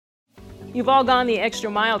You've all gone the extra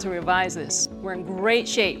mile to revise this. We're in great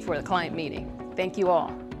shape for the client meeting. Thank you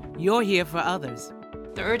all. You're here for others.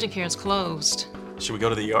 The urgent care is closed. Should we go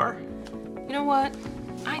to the ER? You know what?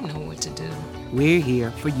 I know what to do. We're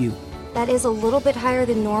here for you. That is a little bit higher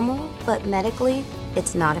than normal, but medically,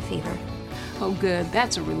 it's not a fever. Oh, good.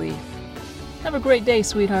 That's a relief. Have a great day,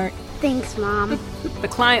 sweetheart. Thanks, Mom. The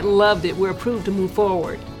client loved it. We're approved to move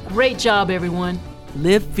forward. Great job, everyone.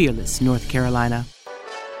 Live fearless, North Carolina.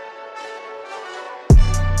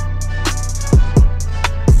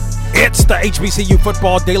 It's the HBCU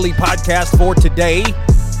Football Daily Podcast for today,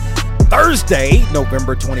 Thursday,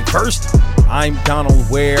 November 21st. I'm Donald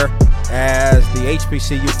Ware as the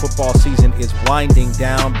HBCU football season is winding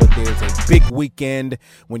down, but there's a big weekend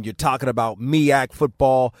when you're talking about MEAC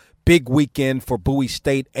football. Big weekend for Bowie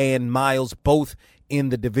State and Miles, both in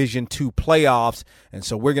the Division II playoffs. And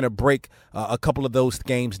so we're going to break a couple of those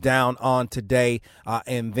games down on today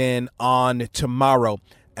and then on tomorrow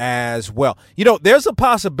as well. You know, there's a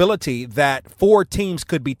possibility that 4 teams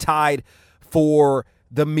could be tied for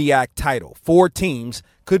the MEAC title. 4 teams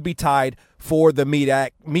could be tied for the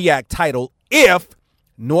MEAC title if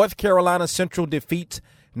North Carolina Central defeats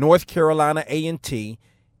North Carolina A&T,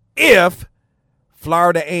 if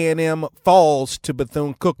Florida A&M falls to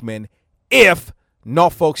Bethune-Cookman, if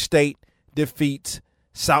Norfolk State defeats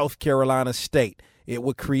South Carolina State. It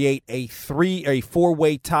would create a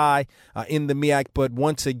 4-way tie in the MEAC, but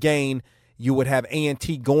once again, you would have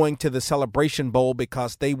A&T going to the Celebration Bowl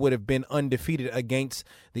because they would have been undefeated against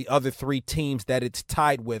the other 3 teams that it's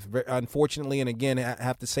tied with. Unfortunately, and again, I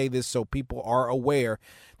have to say this so people are aware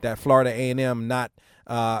that Florida A&M not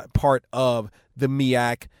part of the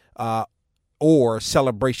MEAC or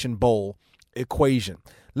Celebration Bowl equation.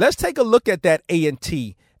 Let's take a look at that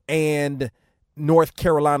A&T and North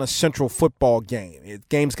Carolina Central football game. The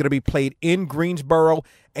game's going to be played in Greensboro.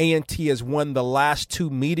 A&T has won the last 2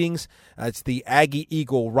 meetings. It's the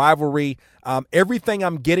Aggie-Eagle rivalry. Everything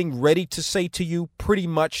I'm getting ready to say to you, pretty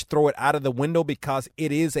much throw it out of the window because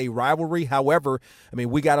it is a rivalry. However, I mean,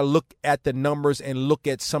 we got to look at the numbers and look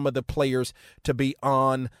at some of the players to be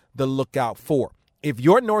on the lookout for. If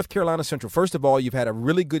you're North Carolina Central, first of all, you've had a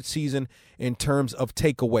really good season in terms of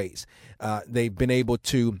takeaways. They've been able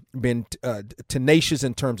to been tenacious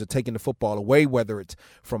in terms of taking the football away, whether it's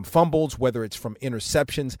from fumbles, whether it's from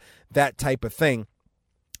interceptions, that type of thing.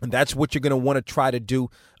 And that's what you're going to want to try to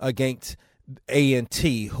do against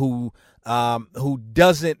A&T, who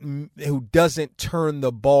doesn't turn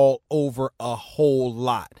the ball over a whole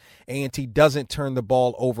lot. A&T doesn't turn the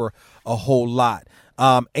ball over a whole lot.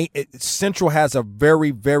 Central has a very,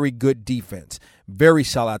 very good defense. Very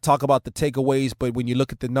solid. I talk about the takeaways, but when you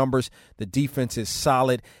look at the numbers, the defense is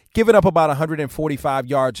solid. Giving up about 145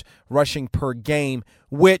 yards rushing per game,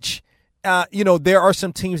 which, there are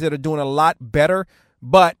some teams that are doing a lot better,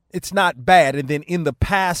 but it's not bad. And then in the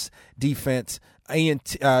pass defense,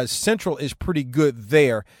 Central is pretty good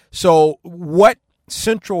there. So what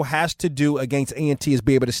Central has to do against A&T is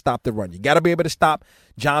be able to stop the run. You got to be able to stop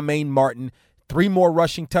John Martin. 3 more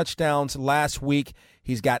rushing touchdowns last week.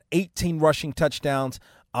 He's got 18 rushing touchdowns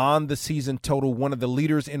on the season total, one of the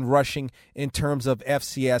leaders in rushing in terms of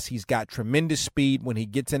FCS. He's got tremendous speed when he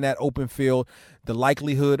gets in that open field. The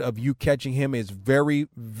likelihood of you catching him is very,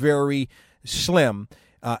 very slim,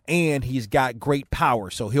 and he's got great power,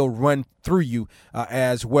 so he'll run through you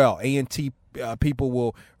as well. A&T people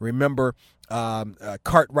will remember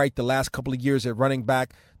Cartwright the last couple of years at running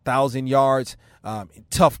back, 1,000 yards,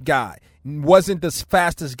 tough guy. Wasn't the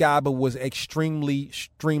fastest guy, but was extremely,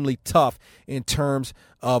 extremely tough in terms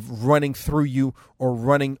of running through you or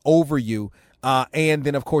running over you. And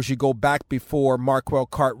then, of course, you go back before Marquell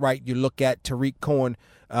Cartwright, you look at Tariq Cohen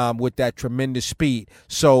with that tremendous speed.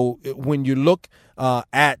 So when you look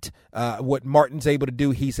at what Martin's able to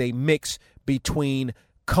do, he's a mix between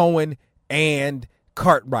Cohen and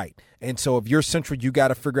Cartwright. And so if you're Central, you got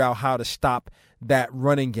to figure out how to stop that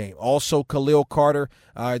running game. Also, Khalil Carter,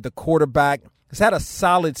 the quarterback, has had a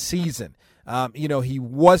solid season. He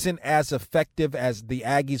wasn't as effective as the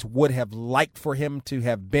Aggies would have liked for him to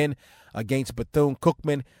have been against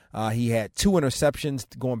Bethune-Cookman. He had 2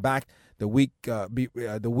 interceptions going back the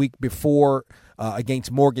week before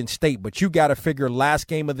against Morgan State. But you got to figure last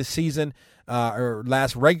game of the season, or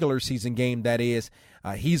last regular season game, that is,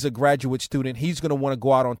 he's a graduate student. He's going to want to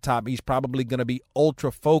go out on top. He's probably going to be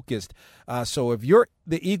ultra focused. So if you're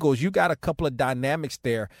the Eagles, you got a couple of dynamics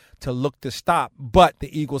there to look to stop. But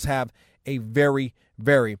the Eagles have a very,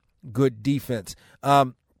 very good defense.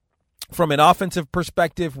 From an offensive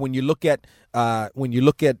perspective, when you look at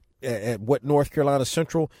what North Carolina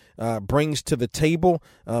Central brings to the table,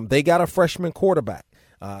 they got a freshman quarterback.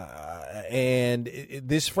 And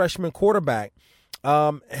this freshman quarterback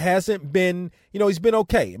hasn't been, he's been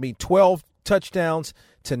okay. I mean, 12 touchdowns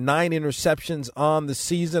to 9 interceptions on the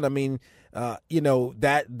season. I mean,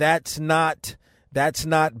 that's not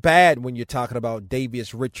bad when you're talking about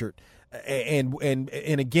Davius Richard. And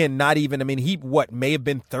again, not even, I mean, he may have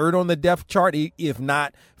been third on the depth chart, if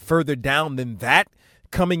not further down than that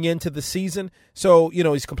coming into the season. So,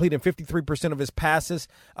 he's completing 53% of his passes.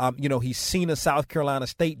 He's seen a South Carolina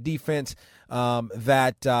State defense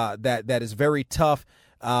that is very tough.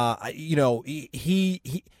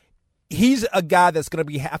 He's a guy that's going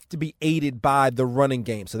to have to be aided by the running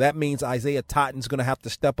game. So that means Isaiah Totten's going to have to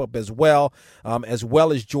step up as well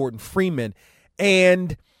as Jordan Freeman.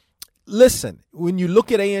 And listen, when you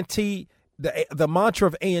look at A&T, the mantra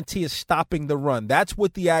of A&T is stopping the run. That's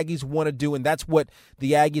what the Aggies want to do, and that's what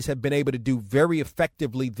the Aggies have been able to do very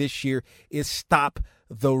effectively this year is stop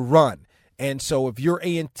the run. And so if you're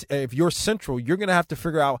Central, you're going to have to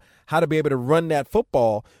figure out how to be able to run that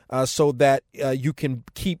football so that you can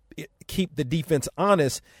keep the defense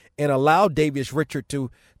honest and allow Davius Richard to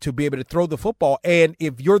be able to throw the football. And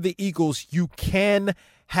if you're the Eagles, you can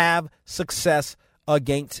have success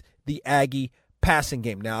against the Aggie passing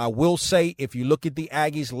game. Now, I will say, if you look at the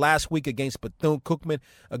Aggies last week against Bethune-Cookman,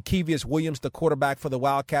 Akevius Williams, the quarterback for the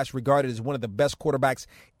Wildcats, regarded as one of the best quarterbacks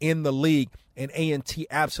in the league, and A&T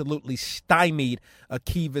absolutely stymied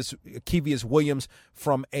Akevius Williams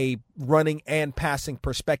from a running and passing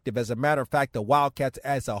perspective. As a matter of fact, the Wildcats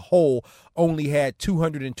as a whole only had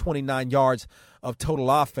 229 yards of total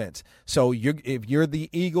offense. So if you're the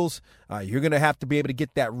Eagles, you're going to have to be able to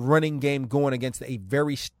get that running game going against a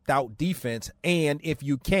very stout defense. And if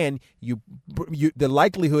you can, the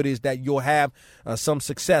likelihood is that you'll have some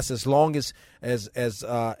success as long as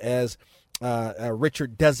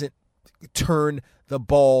Richard doesn't turn the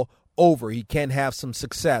ball over. He can have some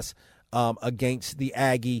success against the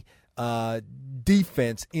Aggie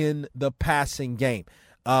defense in the passing game.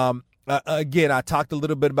 Again, I talked a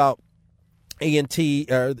little bit about A&T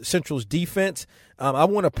Central's defense. I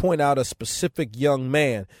want to point out a specific young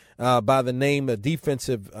man by the name of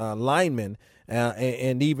defensive lineman,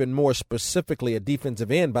 and even more specifically a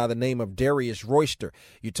defensive end by the name of Darius Royster.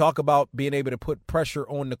 You talk about being able to put pressure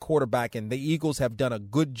on the quarterback, and the Eagles have done a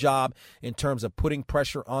good job in terms of putting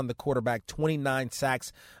pressure on the quarterback. 29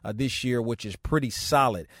 sacks this year, which is pretty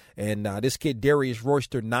solid. And this kid, Darius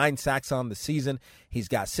Royster, 9 sacks on the season. He's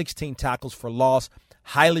got 16 tackles for loss.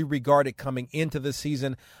 Highly regarded coming into the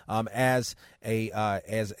season as a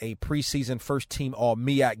preseason first-team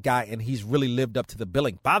All-MEAC guy, and he's really lived up to the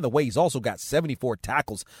billing. By the way, he's also got 74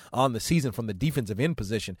 tackles on the season from the defensive end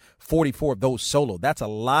position, 44 of those solo. That's a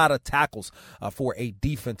lot of tackles for a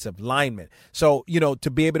defensive lineman. So, to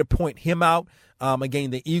be able to point him out, again,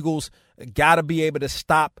 the Eagles got to be able to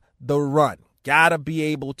stop the run. Got to be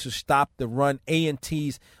able to stop the run.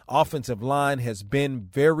 A&T's offensive line has been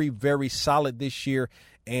very, very solid this year,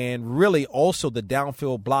 and really also the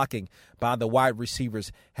downfield blocking by the wide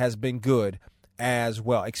receivers has been good as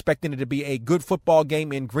well. Expecting it to be a good football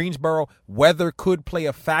game in Greensboro. Weather could play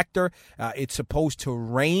a factor. It's supposed to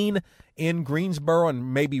rain in Greensboro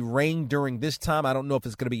and maybe rain during this time. I don't know if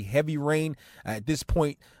it's going to be heavy rain. At this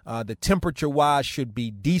point, the temperature-wise should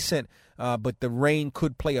be decent. But the rain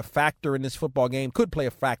could play a factor in this football game,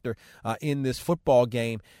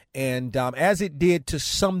 And as it did to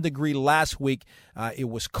some degree last week, it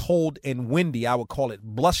was cold and windy. I would call it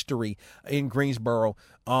blustery in Greensboro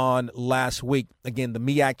on last week. Again, the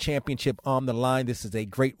MEAC championship on the line. This is a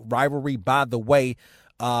great rivalry. By the way,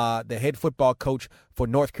 the head football coach for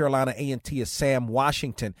North Carolina A&T is Sam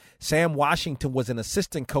Washington. Sam Washington was an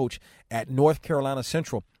assistant coach at North Carolina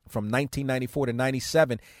Central from 1994 to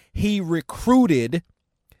 97. He recruited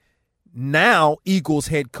now Eagles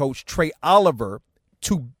head coach Trey Oliver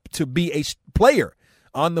to be a player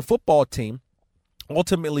on the football team.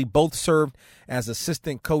 Ultimately, both served as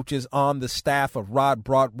assistant coaches on the staff of Rod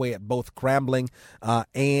Broadway at both Grambling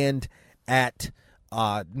and at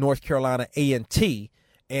North Carolina A&T.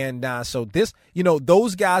 And so this,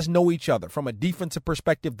 those guys know each other. From a defensive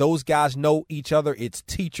perspective, those guys know each other. It's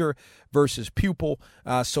teacher versus pupil.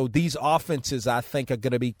 So these offenses, I think, are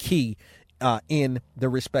going to be key in the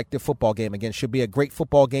respective football game. Again, should be a great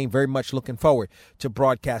football game. Very much looking forward to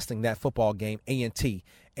broadcasting that football game, A&T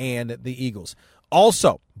and the Eagles.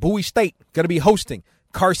 Also, Bowie State going to be hosting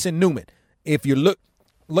Carson Newman. If you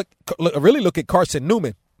really look at Carson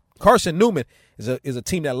Newman is a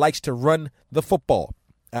team that likes to run the football.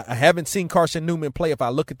 I haven't seen Carson Newman play. If I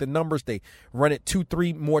look at the numbers, they run it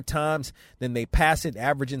 2-3 more times than they pass it,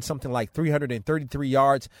 averaging something like 333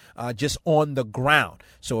 yards just on the ground.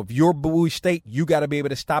 So if you're Bowie State, you got to be able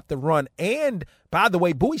to stop the run. And by the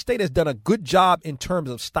way, Bowie State has done a good job in terms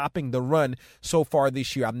of stopping the run so far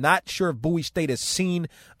this year. I'm not sure if Bowie State has seen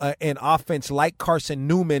an offense like Carson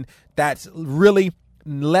Newman that's really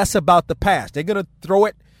less about the pass. They're going to throw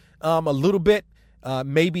it a little bit.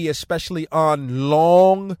 Maybe especially on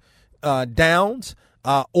long downs,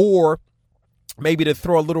 or maybe to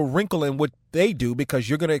throw a little wrinkle in what they do, because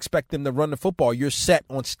you're going to expect them to run the football. You're set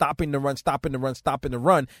on stopping the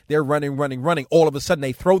run. They're running. All of a sudden,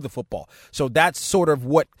 they throw the football. So that's sort of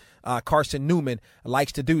what Carson Newman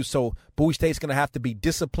likes to do. So Bowie State's going to have to be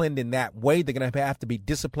disciplined in that way. They're going to have to be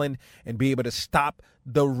disciplined and be able to stop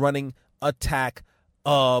the running attack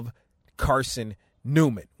of Carson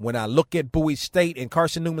Newman. When I look at Bowie State, and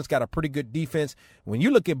Carson Newman's got a pretty good defense. When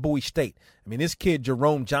you look at Bowie State, I mean, this kid,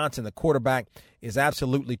 Jerome Johnson, the quarterback, is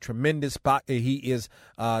absolutely tremendous. He is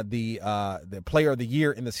the player of the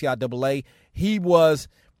year in the CIAA. He was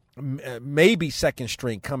maybe second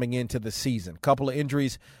string coming into the season. A couple of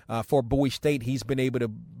injuries for Bowie State. He's been able to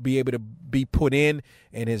be put in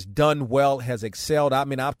and has done well, has excelled. I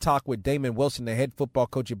mean, I've talked with Damon Wilson, the head football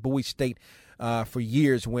coach at Bowie State, for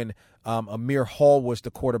years when Amir Hall was the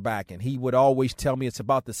quarterback, and he would always tell me it's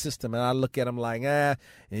about the system. And I look at him like,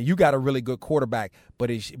 you got a really good quarterback, but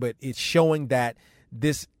it's showing that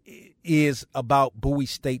this is about Bowie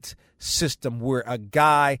State's system, where a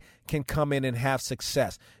guy can come in and have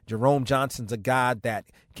success. Jerome Johnson's a guy that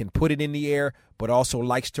can put it in the air, but also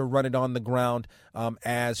likes to run it on the ground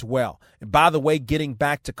as well. And by the way, getting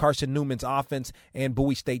back to Carson Newman's offense and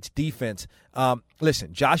Bowie State's defense,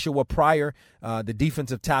 listen, Joshua Pryor, the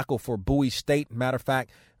defensive tackle for Bowie State, matter of fact,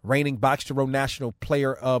 reigning Box to Row National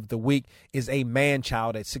Player of the Week, is a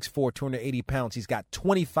man-child at 6'4", 280 pounds. He's got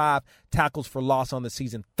 25 tackles for loss on the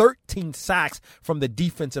season, 13 sacks from the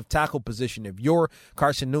defensive tackle position. If you're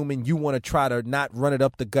Carson Newman, you want to try to not run it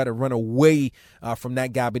up the gut or run away from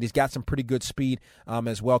that guy, but he's got some pretty good speed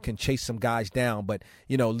as well, can chase some guys down. But,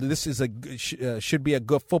 you know, this is should be a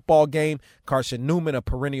good football game. Carson Newman, a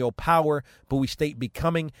perennial power. Bowie State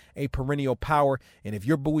becoming a perennial power. And if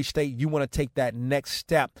you're Bowie State, you want to take that next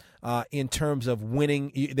step in terms of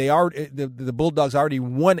winning. The Bulldogs already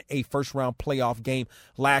won a first-round playoff game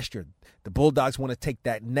last year. The Bulldogs want to take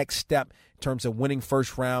that next step in terms of winning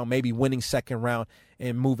first round, maybe winning second round,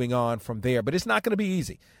 and moving on from there. But it's not going to be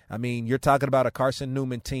easy. I mean, you're talking about a Carson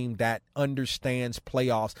Newman team that understands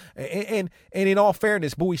playoffs. And in all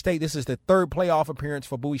fairness, Bowie State, this is the third playoff appearance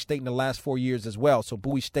for Bowie State in the last 4 years as well. So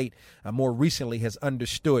Bowie State more recently has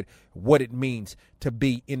understood what it means to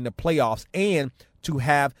be in the playoffs and to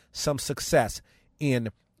have some success in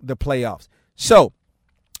the playoffs. So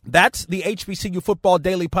that's the HBCU Football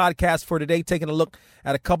Daily Podcast for today, taking a look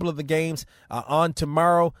at a couple of the games. On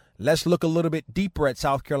tomorrow, let's look a little bit deeper at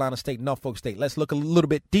South Carolina State, Norfolk State. Let's look a little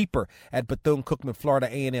bit deeper at Bethune-Cookman, Florida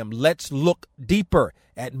A&M. Let's look deeper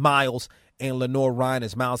at Miles and Lenoir-Rhyne,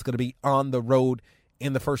 as Miles is going to be on the road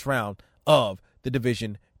in the first round of the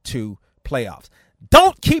Division II playoffs.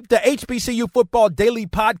 Don't keep the HBCU Football Daily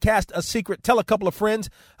Podcast a secret. Tell a couple of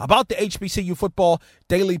friends about the HBCU Football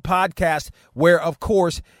Daily Podcast, where, of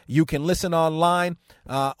course, you can listen online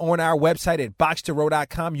on our website at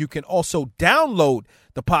boxtorow.com. You can also download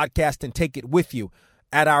the podcast and take it with you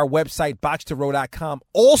at our website, boxtorow.com.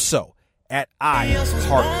 Also at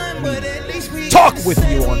iHeartMedia. Talk with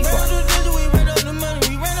you on Friday.